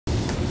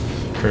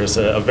Chris,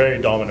 a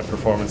very dominant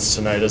performance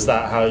tonight. Is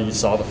that how you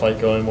saw the fight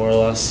going, more or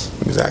less?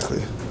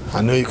 Exactly.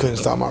 I knew he couldn't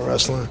stop my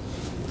wrestling.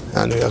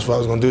 I knew that's what I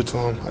was going to do to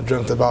him. I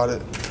dreamt about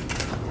it.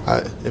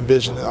 I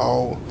envisioned it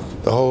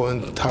the whole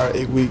entire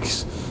 8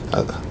 weeks.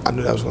 I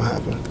knew that was going to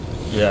happen.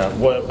 Yeah.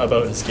 What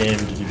about his game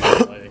did you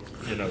feel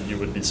like you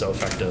would be so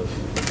effective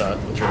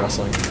with your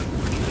wrestling?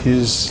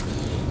 He's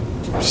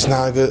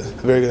not a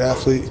very good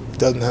athlete. He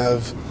doesn't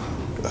have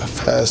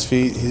fast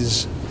feet.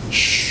 He's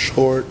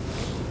short.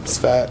 He's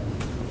fat.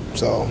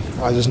 So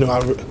I just knew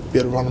I'd be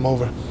able to run him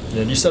over.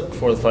 Yeah, you said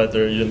before the fight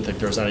there you didn't think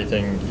there was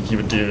anything he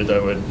would do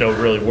that would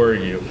really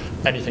worry you.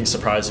 Anything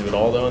surprise you at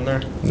all, though, in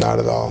there? Not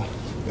at all.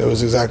 It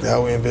was exactly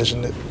how we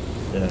envisioned it.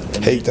 Yeah.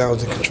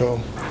 Takedowns and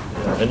control.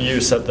 Yeah. And you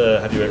set the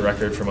heavyweight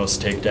record for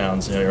most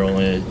takedowns. You're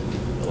only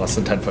less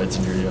than 10 fights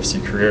in your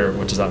UFC career.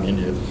 What does that mean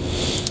to you?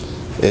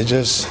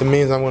 It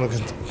means I'm going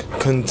to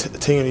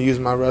continue to use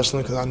my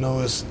wrestling because I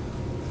know it's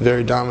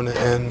very dominant,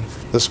 and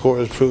the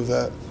scores prove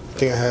that. I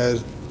think I had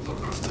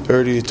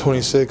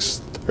 30-26,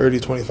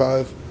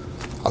 30-25.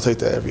 I'll take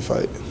that every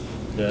fight.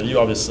 Yeah, you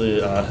obviously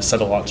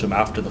said a lot to him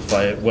after the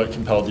fight. What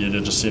compelled you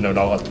to just not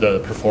let the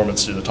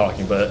performance do the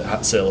talking,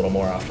 but say a little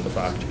more after the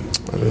fact?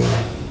 I mean,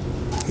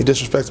 he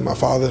disrespected my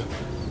father,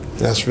 and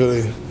that's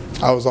really,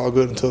 I was all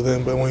good until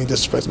then, but when he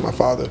disrespected my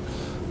father,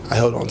 I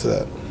held on to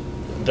that.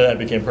 Then it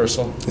became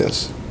personal?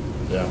 Yes.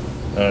 Yeah.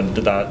 And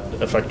did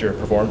that affect your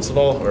performance at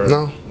all? Or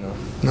No.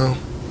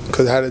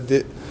 Because had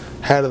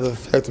it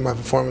affected my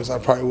performance, I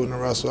probably wouldn't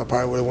have wrestled. I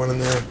probably would have went in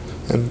there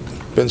and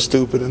been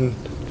stupid and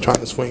trying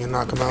to swing and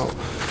knock him out.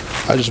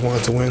 I just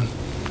wanted to win.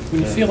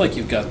 You feel like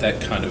you've got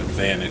that kind of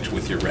advantage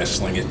with your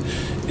wrestling.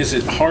 Is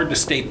it hard to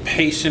stay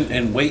patient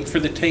and wait for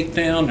the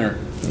takedown, or?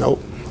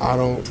 Nope, I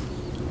don't.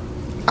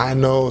 I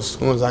know as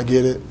soon as I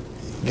get it,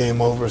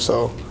 game over.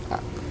 So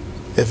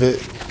if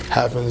it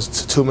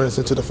happens 2 minutes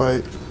into the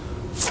fight,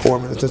 4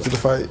 minutes into the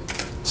fight,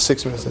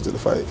 6 minutes into the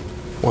fight,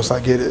 once I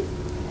get it,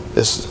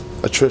 it's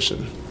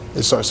attrition.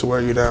 It starts to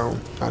wear you down.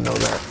 I know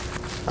that.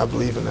 I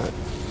believe in that.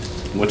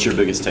 What's your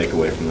biggest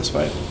takeaway from this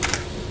fight?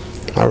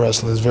 My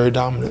wrestling is very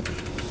dominant.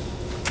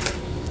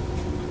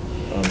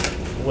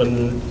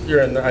 When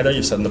you're in, I know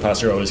you've said in the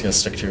past you're always going to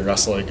stick to your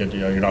wrestling, and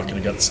you're not going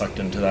to get sucked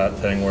into that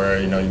thing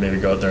where you maybe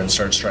go out there and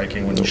start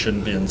striking when you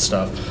shouldn't be and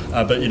stuff.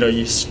 But you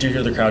do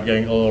hear the crowd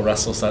getting a little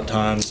restless at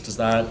times. Does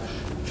that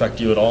affect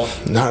you at all?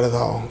 Not at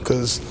all,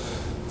 because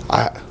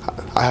I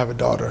have a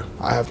daughter.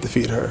 I have to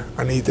feed her.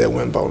 I need that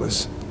win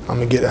bonus. I'm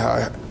gonna get it how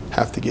I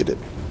have to get it.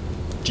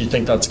 Do you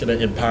think that's going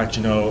to impact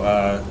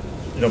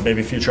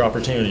maybe future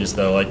opportunities,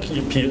 though? Like,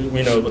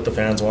 we know what the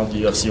fans want,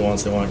 the UFC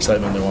wants. They want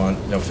excitement, they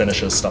want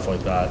finishes, stuff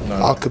like that.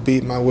 I could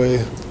beat my way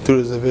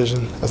through the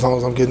division. As long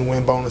as I'm getting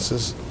win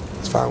bonuses,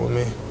 it's fine with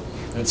me.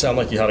 It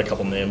sounded like you had a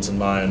couple names in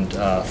mind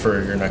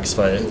for your next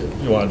fight.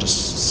 You want to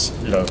just,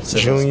 say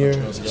Junior,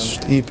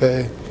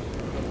 Stipe,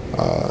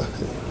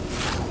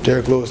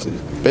 Derek Lewis,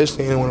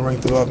 basically anyone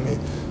ranked above me.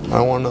 I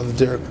don't want another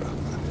Derek.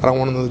 I don't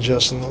want another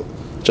Justin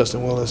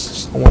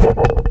Willis. I want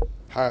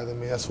higher than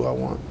me. That's who I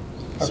want.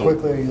 How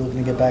quickly are you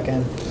looking to get back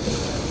in?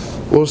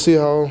 We'll see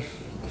how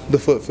the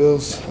foot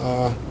feels.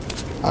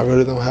 I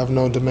really don't have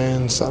no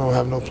demands. I don't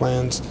have no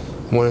plans.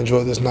 I want to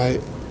enjoy this night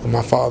with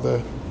my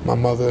father, my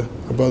mother,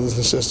 my brothers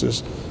and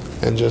sisters,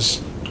 and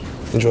just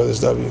enjoy this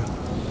W.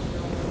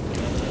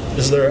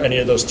 Is there any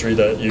of those three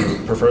that you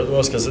prefer the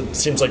most? Because it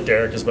seems like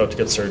Derek is about to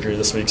get surgery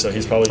this week, so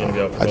he's probably going to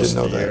be out for most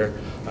of the year.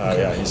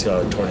 Okay. Yeah, he's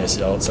got a torn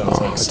ACL, it sounds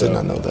like. I did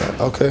not know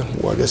that. Okay,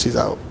 well, I guess he's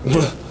out.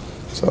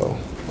 So,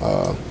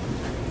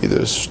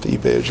 either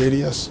Stipe or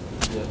JDS.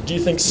 Yeah. Do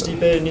you think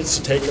Stipe needs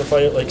to take a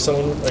fight like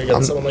someone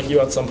like you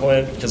at some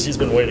point? Because he's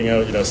been waiting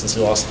out, since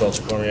he lost the belt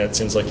to Cormier. It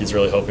seems like he's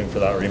really hoping for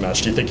that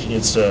rematch. Do you think he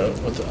needs to?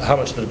 How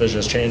much the division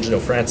has changed?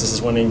 Francis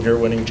is winning, you're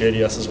winning,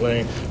 JDS is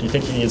winning. Do you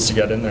think he needs to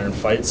get in there and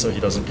fight so he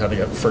doesn't kind of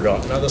get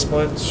forgotten at this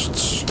point?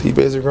 Stipe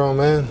is a grown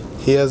man.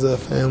 He has a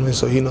family,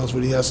 so he knows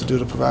what he has to do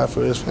to provide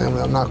for his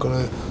family. I'm not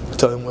going to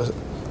tell him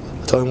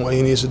what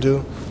he needs to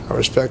do. I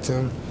respect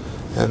him,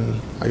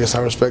 and I guess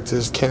I respect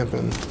his camp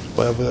and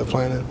whatever they're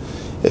planning.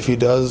 If he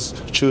does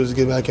choose to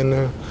get back in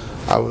there,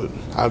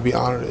 I'd be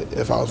honored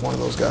if I was one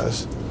of those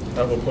guys.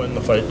 At what point in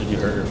the fight did you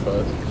hurt your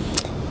foot?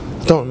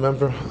 I don't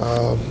remember.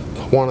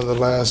 One of the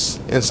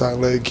last inside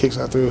leg kicks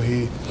I threw,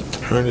 he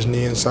turned his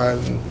knee inside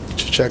and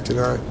checked it.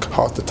 I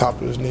caught the top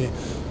of his knee.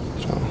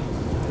 So.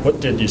 What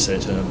did you say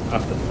to him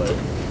after the fight?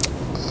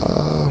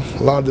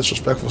 A lot of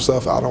disrespectful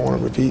stuff I don't want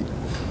to repeat.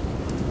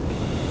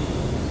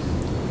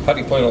 How do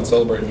you plan on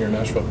celebrating here in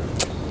Nashville?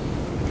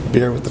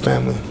 Beer with the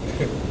family.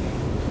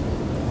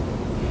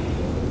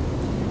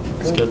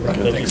 That's good.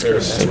 Thank you, sir.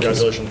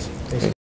 Congratulations.